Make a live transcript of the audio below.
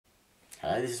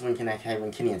Hello, this is Winkin aka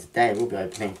Winkini, and today we'll be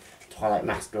opening Twilight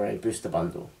Masquerade booster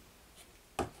bundle.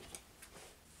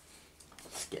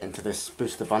 Let's get into this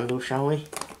booster bundle, shall we?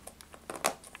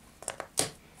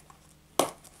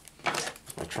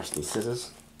 My trusty scissors.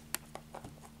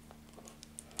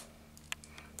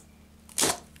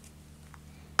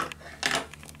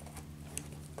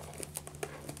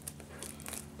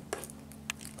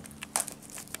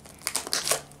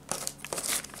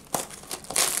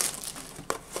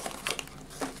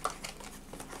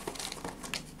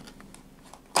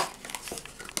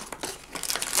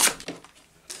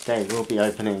 Today we'll be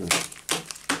opening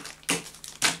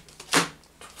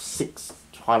 6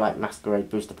 Twilight Masquerade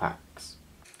booster packs.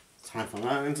 It's time for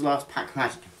Loan's last pack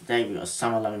magic. Today we've got a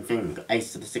summer loan theme. We've got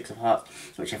Ace to the 6 of Hearts,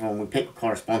 whichever one we pick will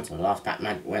correspond to the last pack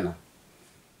magic winner.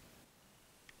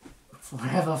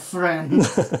 Forever friend.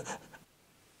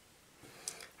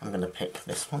 I'm going to pick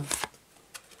this one.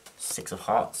 6 of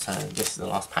Hearts, so this is the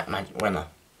last pack magic winner.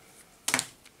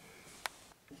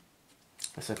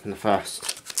 Let's open the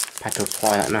first pack of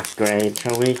Twilight Masquerade,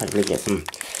 shall we? Hopefully get some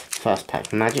first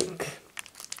pack magic.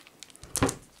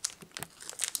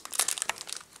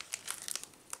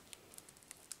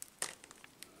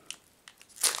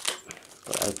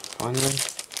 Got it open finally.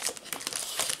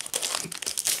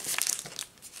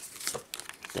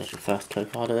 There's your first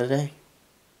code card of the day.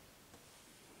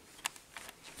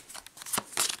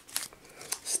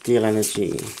 Steel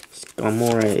Energy,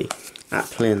 Skarmory,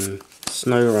 Applin,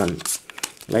 Snowrun,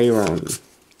 Leyron,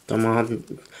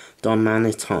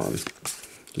 Domaniton,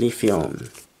 Leafeon,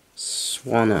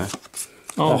 Swanna,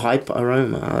 Hyper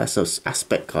Aroma, that's an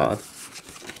aspect card,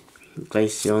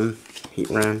 Glaceon,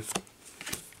 Heatran,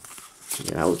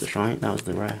 yeah, that was the shine, that was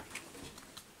the rare.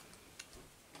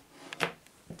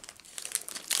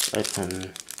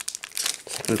 Open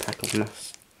second pack of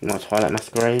my Twilight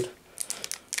Masquerade,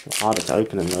 harder to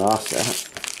open than the last set.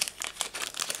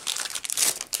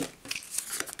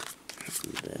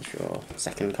 There's your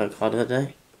second code card of the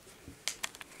day.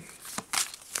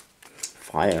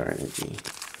 Fire Energy,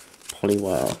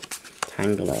 Poliwhirl,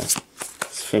 Tangela,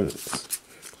 Sphinx,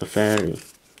 Clefairy,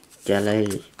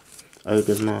 Galley,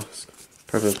 Ogre's Mask,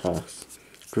 Probopass,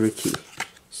 Grookey,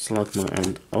 Slugma,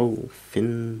 and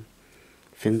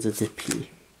Finzadippy.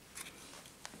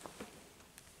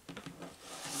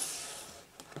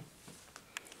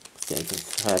 Get into the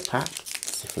third pack.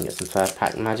 See if we can get some third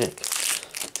pack magic.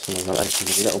 This one will open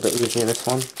a little bit easier, this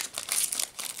one.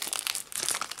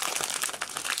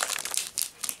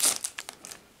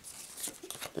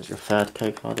 There's your third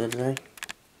code card of the day.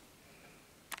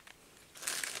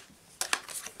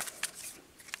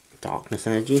 Darkness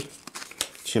Energy,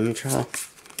 Chimchar,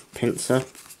 Pinsir,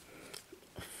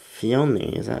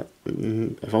 Fione, is that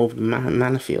Evolved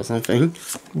Manaphy or something?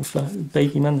 What's that?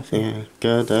 Baby Manaphy? Yeah,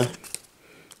 Gerda,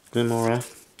 Glimmora,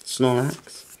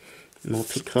 Snorlax,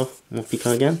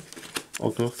 Morpeko again,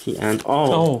 Oglocky, and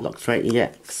Luxray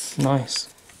EX. Nice.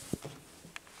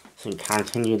 So we can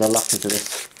continue the luck into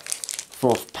this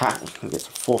fourth pack and get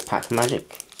some fourth pack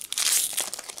magic.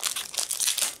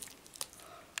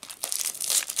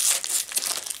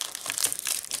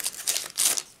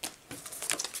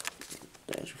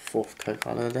 There's your fourth code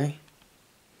card of the day.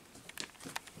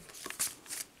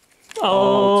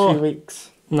 Oh, 2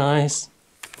 weeks. Nice.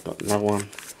 Got another one.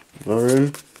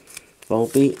 Varun,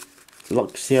 Volbeat,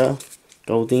 Luxia,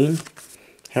 Goldeen,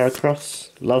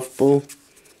 Heracross, Loveball,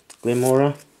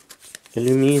 Glimmora,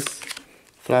 Illumise,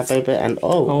 Flabébé, and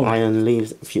Iron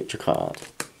Leaves future card.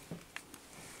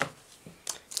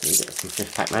 So we get some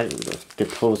fifth pack magic. We've got good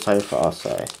pull so far,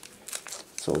 so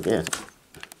it's all good.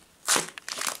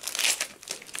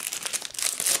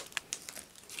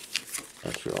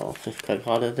 That's your fifth code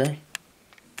card of the day.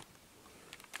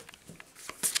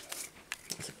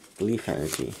 Leaf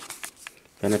Energy,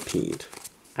 Venipede,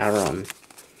 Aron,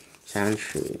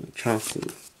 Sandshrew,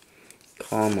 Chansey,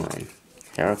 Carmine,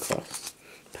 Heracross,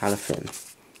 Palafin,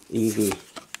 Eevee,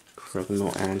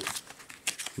 Krognaut, and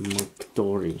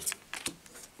Mugdori.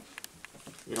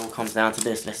 It all comes down to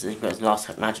this. Let's see if there's last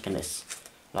pack magic in this.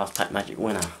 Last pack magic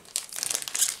winner.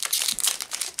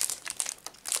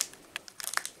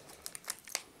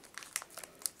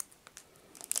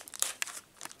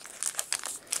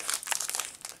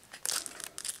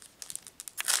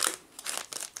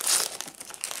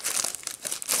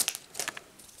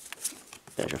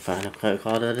 There's your final code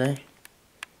card of the day.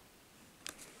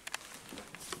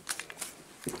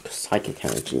 Psychic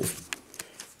Energy,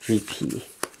 GP,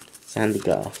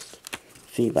 Sandygast,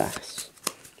 Feebas,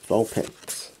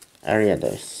 Vulpix,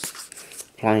 Ariados,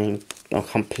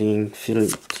 Accompanying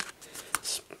Flute,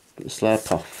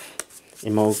 Slurpuff,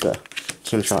 Emolga,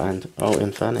 Chimchar, and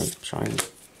Infernape shiny.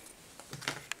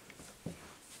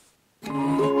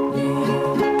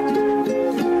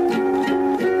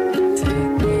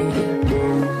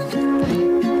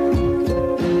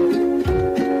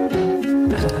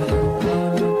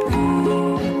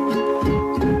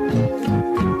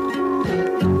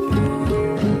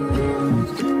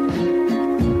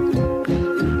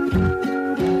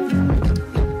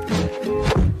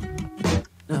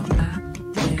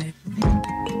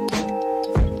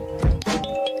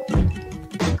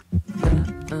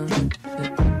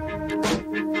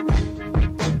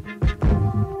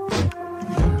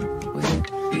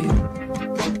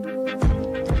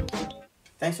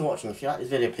 for watching. If you like this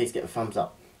video, please give it a thumbs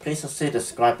up. Please consider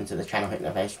subscribing to the channel, hit the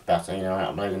notification bell so you know when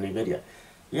I upload a new video.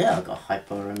 Yeah, I've got a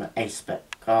Hyper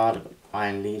A-Spec card, I've got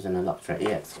Iron Leaves and a Electra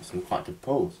EX with some quite good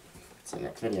pulls. See you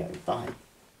next video. Bye.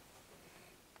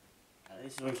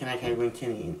 This is Winkin aka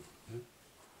Winkin.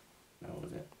 No, what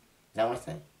was it? Is that what I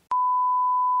say?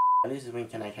 This is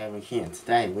Winkin aka Winkin.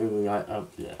 Today we will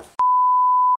yeah.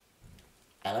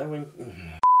 Hello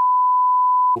Winkin.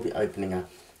 We'll be opening a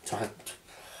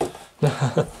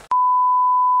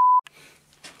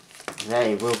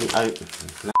Today we'll be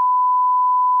opening.